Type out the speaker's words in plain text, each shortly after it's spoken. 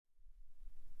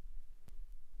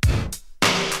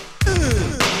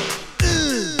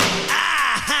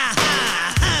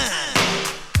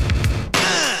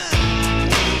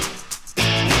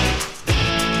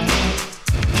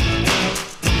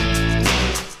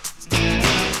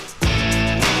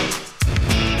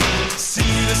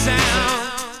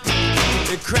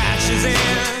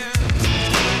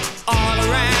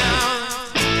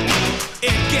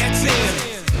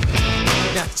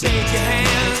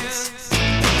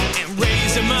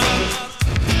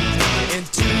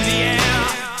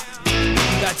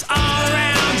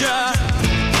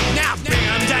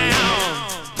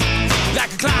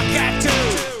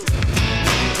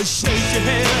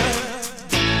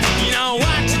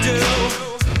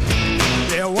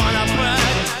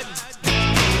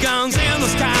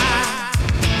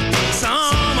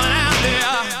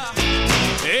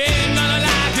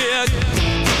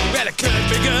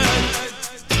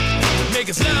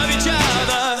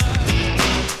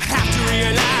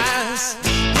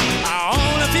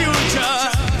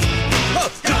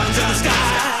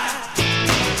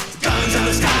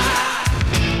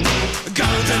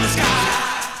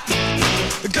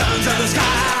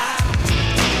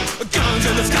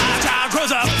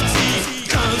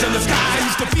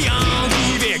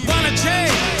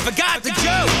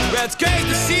It's great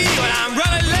to see you when I'm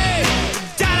running late.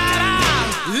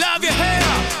 Da-da-da, love your hair.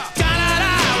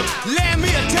 Da-da-da, lend me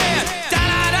a tent.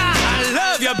 Da-da-da, I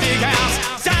love your big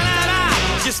house. Da-da-da,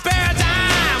 you spare a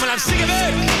dime when I'm sick of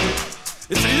it.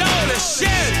 It's a load of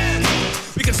shit.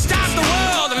 We can stop the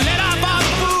world and let off our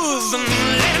fools and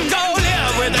let them go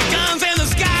live with their guns in the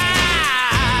sky.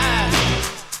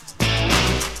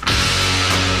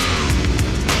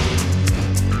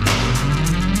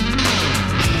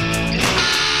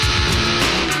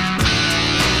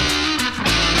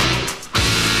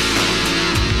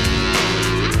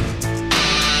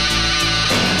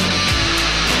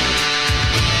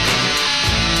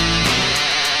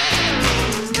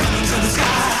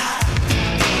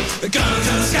 Guns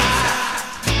in the sky,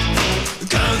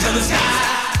 guns in the sky,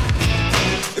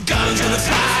 guns in the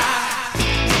sky,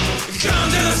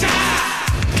 guns in the sky,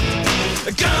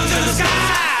 guns in the sky,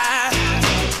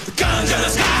 guns in the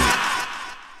sky.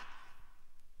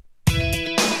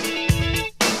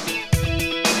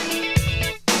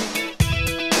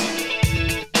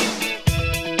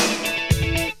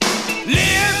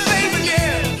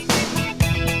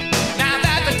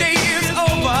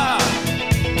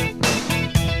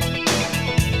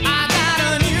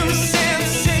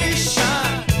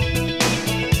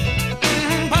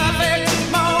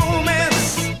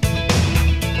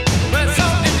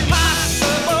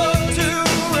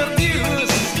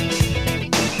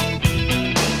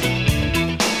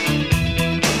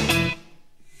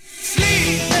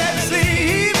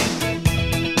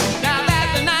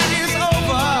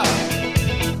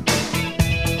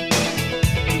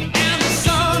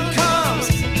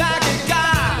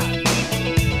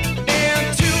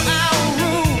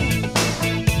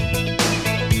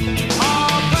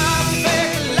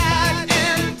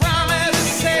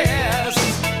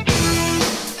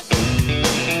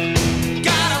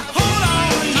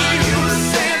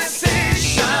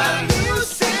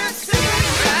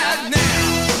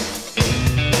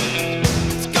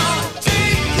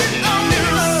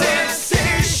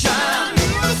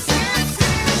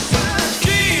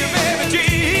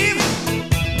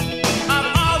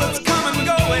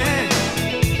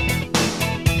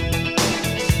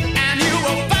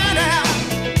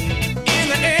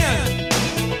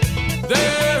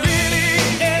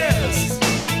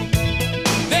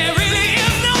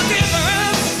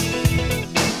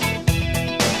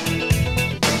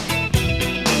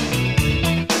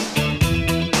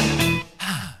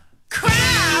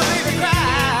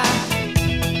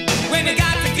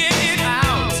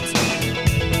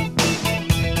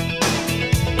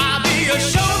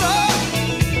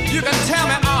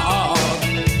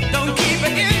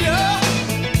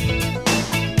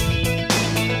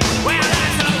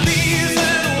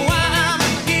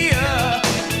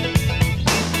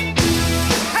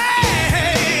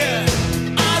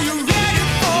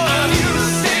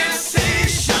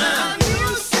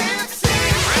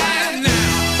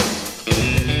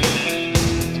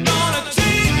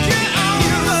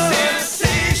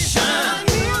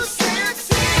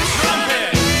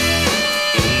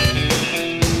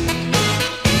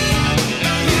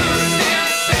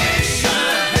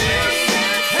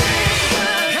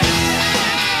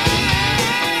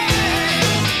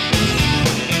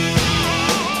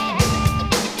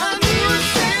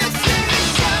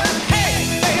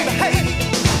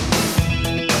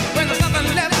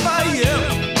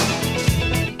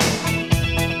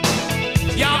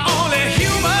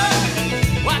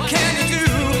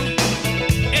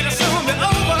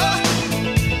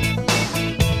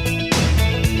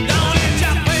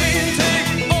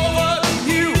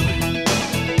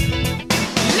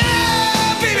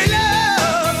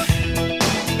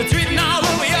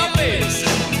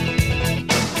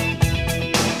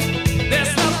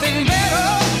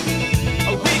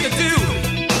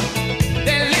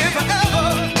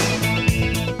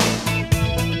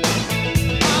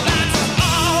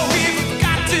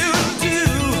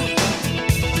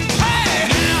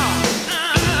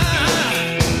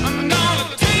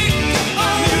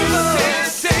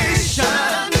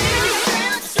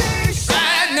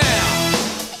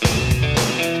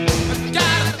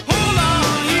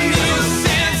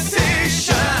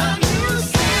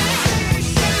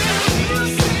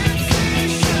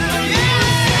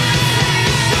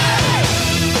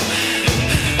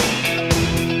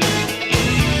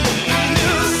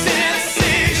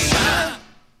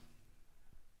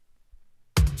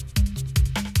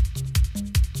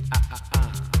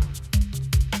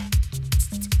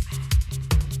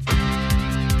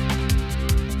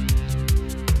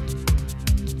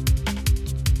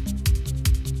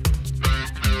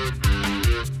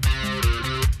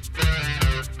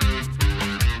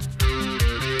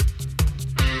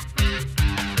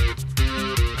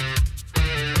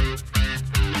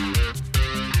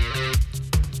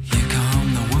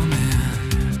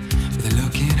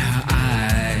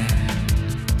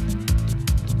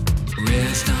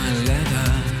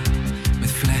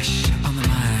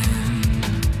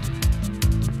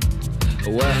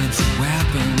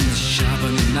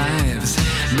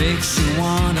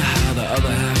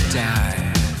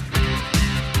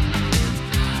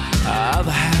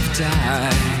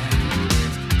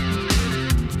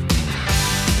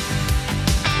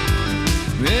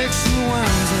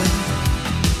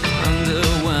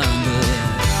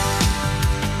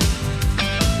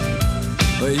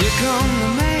 Well, here come the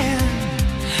man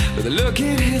with a look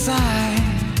in his eye.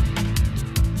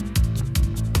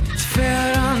 It's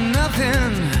fed on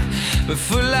nothing but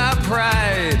full of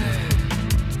pride.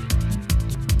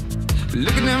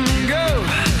 Look at him go,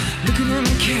 look at him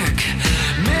kick.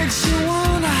 Makes you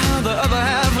wonder how the other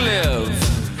half live.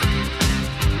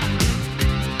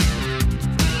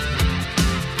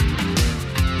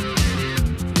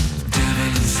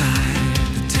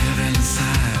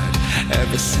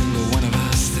 Every single one of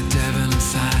us, the devil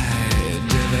inside,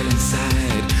 devil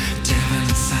inside, devil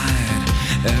inside.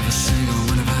 Every single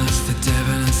one of us, the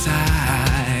devil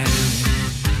inside.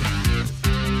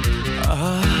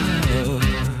 Oh.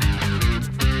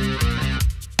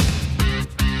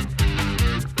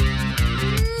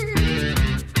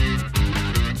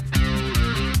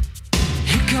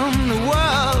 Here come the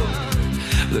world,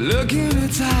 the look in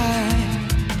its eye.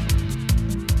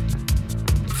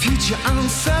 Future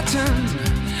uncertain,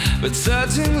 but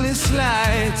certainly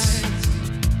slight.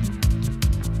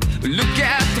 Look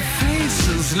at the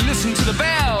faces, listen to the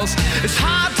bells. It's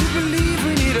hard to believe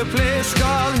we need a place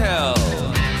called hell.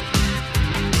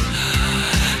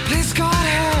 Place called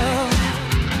hell.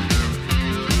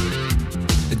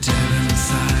 The devil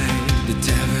inside, the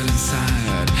devil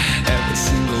inside. Every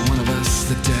single one of us,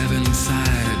 the devil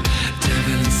inside,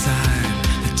 devil inside,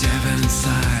 the devil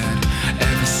inside.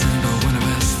 Every single one of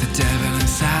us, the devil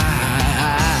inside.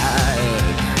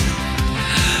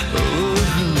 Ooh.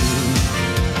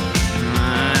 Na,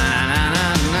 na, na,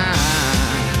 na.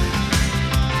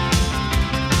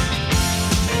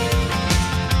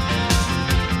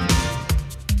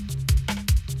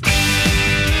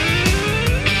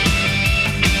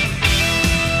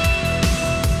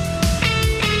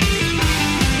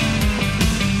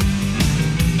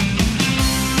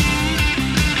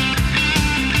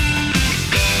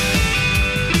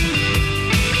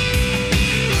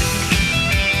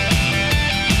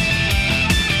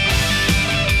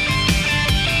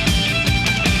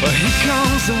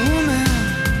 Comes a woman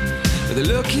with a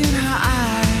look in her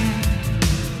eye.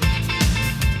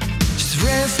 She's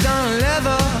raised on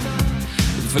leather,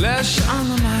 with flesh on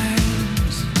the mind.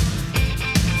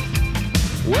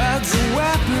 Words and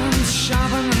weapons,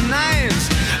 sharper than knives.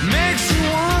 Makes you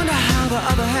wonder how the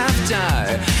other half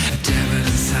died. The devil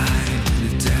inside,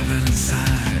 the devil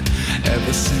inside.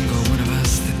 Every single one of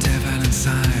us, the devil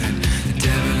inside.